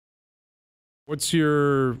What's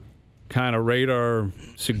your kind of radar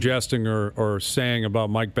suggesting or saying about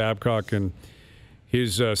Mike Babcock and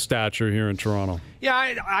his stature here in Toronto?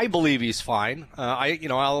 Yeah, I believe he's fine.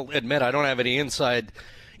 I'll admit I don't have any inside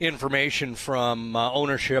information from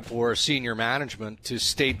ownership or senior management to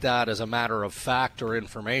state that as a matter of fact or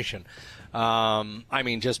information.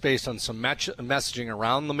 Just based on some messaging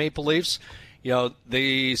around the Maple Leafs,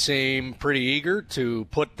 they seem pretty eager to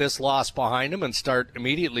put this loss behind them and start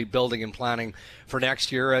immediately building and planning for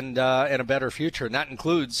next year and a better future. And that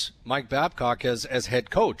includes Mike Babcock as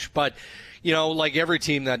head coach. But, like every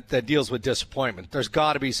team that deals with disappointment, there's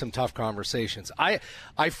got to be some tough conversations. I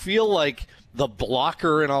feel like the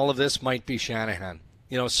blocker in all of this might be Shanahan.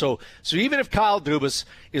 So even if Kyle Dubas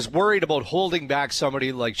is worried about holding back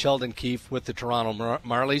somebody like Sheldon Keefe with the Toronto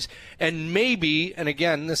Marlies, and maybe, and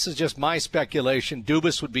again, this is just my speculation,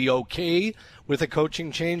 Dubas would be okay with a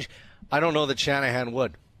coaching change, I don't know that Shanahan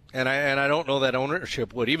would. And I don't know that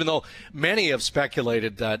ownership would, even though many have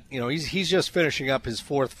speculated that, he's just finishing up his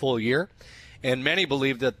fourth full year. And many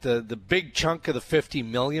believe that the big chunk of the $50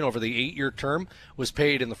 million over the 8-year term was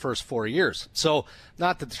paid in the first 4 years. So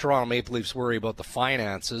not that the Toronto Maple Leafs worry about the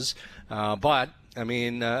finances, but,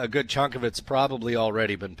 a good chunk of it's probably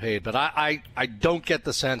already been paid. But I don't get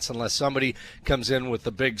the sense, unless somebody comes in with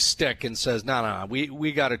the big stick and says, no,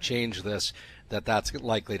 we got to change this, that's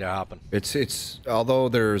likely to happen. It's although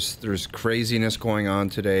there's craziness going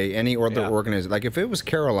on today, any other organization, like if it was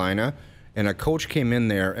Carolina – and a coach came in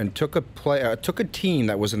there and took a team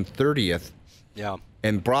that was in 30th,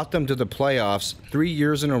 and brought them to the playoffs 3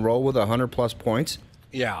 years in a row with 100+ points.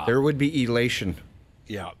 Yeah, there would be elation.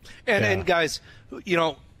 Yeah, and guys,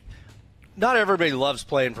 not everybody loves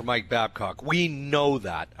playing for Mike Babcock. We know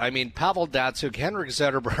that. Pavel Datsyuk, Henrik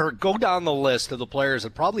Zetterberg, go down the list of the players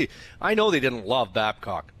that probably, I know they didn't love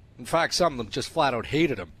Babcock. In fact, some of them just flat out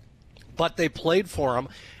hated him, but they played for him,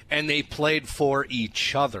 and they played for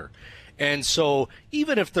each other. And so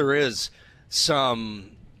even if there is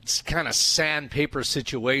some kind of sandpaper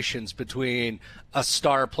situations between a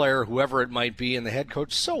star player, whoever it might be, and the head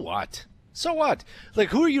coach, so what? So what? Like,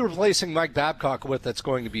 who are you replacing Mike Babcock with that's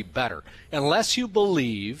going to be better? Unless you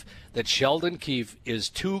believe that Sheldon Keefe is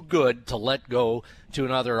too good to let go to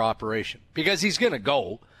another operation. Because he's going to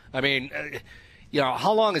go.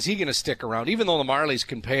 How long is he going to stick around? Even though the Marlies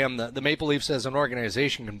can pay him, the Maple Leafs as an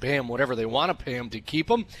organization can pay him whatever they want to pay him to keep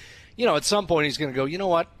him. At some point he's going to go, you know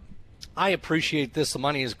what? I appreciate this. The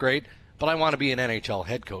money is great, but I want to be an NHL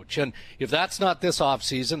head coach. And if that's not this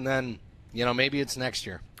offseason, then, maybe it's next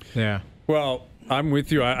year. Yeah. Well, I'm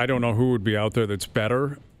with you. I don't know who would be out there that's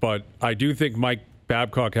better, but I do think Mike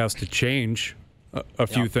Babcock has to change a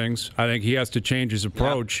few things. I think he has to change his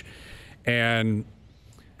approach. And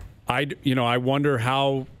I wonder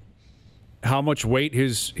how much weight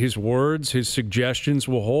his words, his suggestions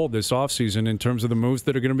will hold this offseason in terms of the moves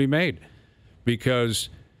that are going to be made. Because,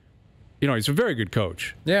 he's a very good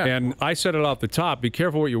coach. Yeah. And I said it off the top, be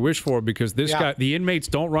careful what you wish for, because this guy, the inmates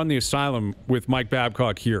don't run the asylum with Mike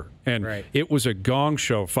Babcock here. And it was a gong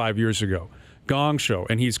show 5 years ago. Gong show.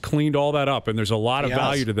 And he's cleaned all that up. And there's a lot of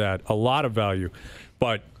value to that. A lot of value.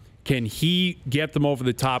 But can he get them over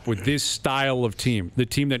the top with this style of team? The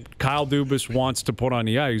team that Kyle Dubas wants to put on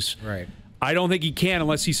the ice. Right. I don't think he can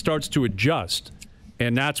unless he starts to adjust.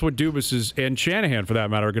 And that's what Dubas and Shanahan, for that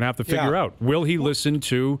matter, are going to have to figure out. Will he listen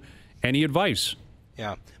to any advice?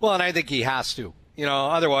 Yeah. Well, and I think he has to.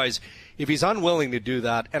 Otherwise, if he's unwilling to do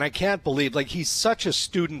that, and I can't believe, he's such a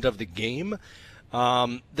student of the game,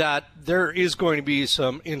 that there is going to be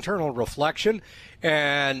some internal reflection.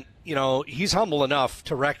 And, he's humble enough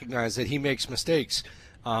to recognize that he makes mistakes.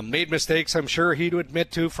 Made mistakes, I'm sure he'd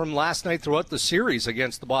admit to, from last night throughout the series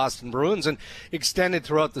against the Boston Bruins and extended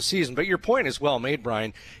throughout the season. But your point is well made,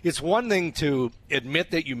 Brian. It's one thing to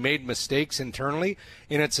admit that you made mistakes internally,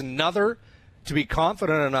 and it's another to be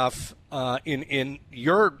confident enough in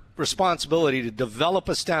your responsibility to develop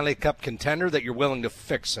a Stanley Cup contender that you're willing to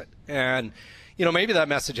fix it. And, maybe that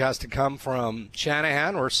message has to come from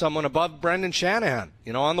Shanahan or someone above Brendan Shanahan,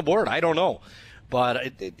 on the board. I don't know.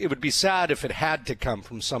 But it would be sad if it had to come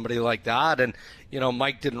from somebody like that. And,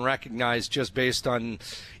 Mike didn't recognize, just based on,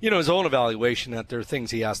 his own evaluation, that there are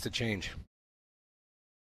things he has to change.